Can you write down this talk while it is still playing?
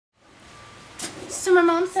So my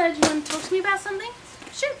mom said you want to talk to me about something?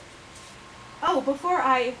 Shoot. Oh, before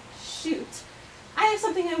I shoot, I have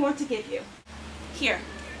something I want to give you. Here.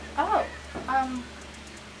 Oh,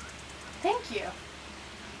 thank you.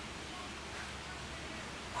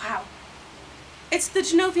 Wow. It's the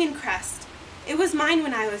Genovian crest. It was mine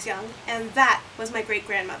when I was young, and that was my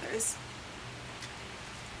great-grandmother's.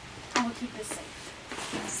 I will keep this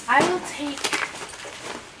safe. I will take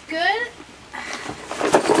good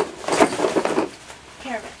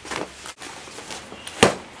care of it.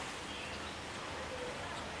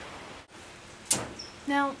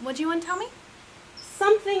 Now, what do you want to tell me?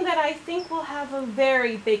 Something that I think will have a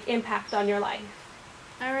very big impact on your life.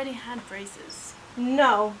 I already had braces.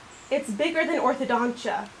 No, it's bigger than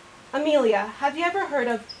orthodontia. Amelia, have you ever heard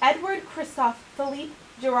of Edward Christophe Philippe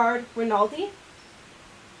Gerard Rinaldi?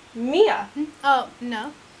 Mia. Oh,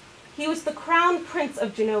 no. He was the crown prince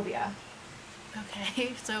of Genovia.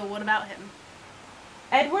 Okay, so what about him?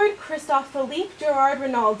 Edward Christophe Philippe Gerard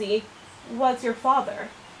Rinaldi was your father.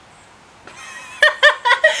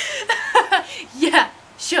 Yeah,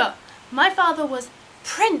 sure. My father was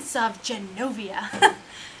Prince of Genovia.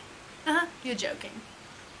 You're joking.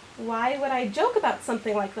 Why would I joke about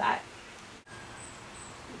something like that?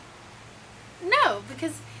 No,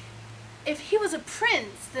 because if he was a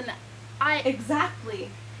prince, then Exactly.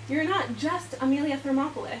 You're not just Amelia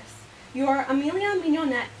Thermopolis. You're Amelia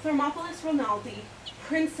Mignonette Thermopolis Rinaldi,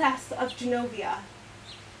 Princess of Genovia.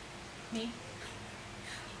 Me?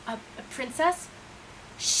 A princess?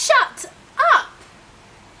 Shut up!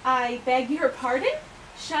 I beg your pardon?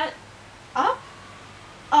 Shut up?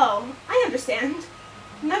 Oh, I understand.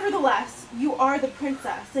 Nevertheless, you are the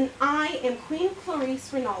princess, and I am Queen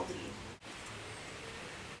Clarice Rinaldi.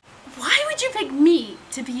 Why would you pick me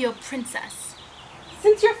to be your princess?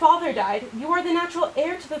 Since your father died, you are the natural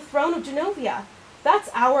heir to the throne of Genovia. That's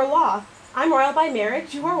our law. I'm royal by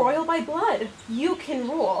marriage, you are royal by blood. You can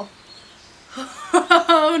rule.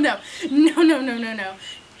 Oh, no. No.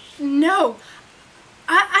 No.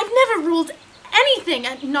 I've never ruled anything.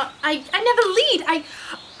 I never lead.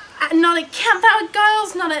 Not at campfire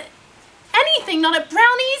girls, not at anything, not at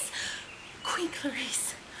brownies. Queen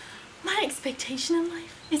Clarice, my expectation in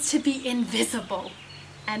life is to be invisible,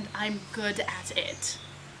 and I'm good at it.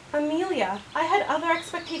 Amelia, I had other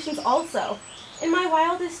expectations also. In my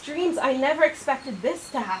wildest dreams, I never expected this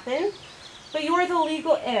to happen. But you are the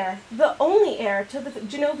legal heir, the only heir to the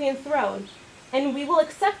Genovian throne, and we will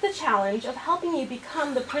accept the challenge of helping you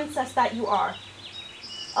become the princess that you are.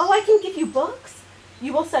 Oh, I can give you books.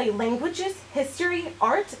 You will study languages, history,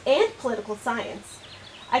 art, and political science.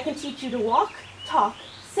 I can teach you to walk, talk,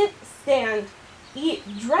 sit, stand, eat,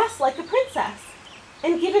 dress like a princess.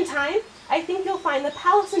 And given time, I think you'll find the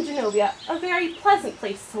palace in Genovia a very pleasant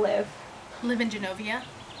place to live. Live in Genovia?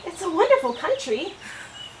 It's a wonderful country.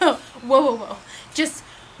 Oh, whoa. Just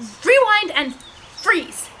rewind and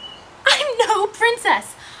freeze. I'm no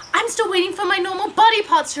princess. I'm still waiting for my normal body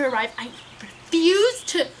parts to arrive. I refuse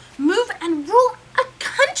to move and rule a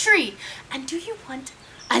country. And do you want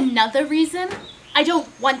another reason? I don't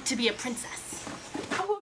want to be a princess.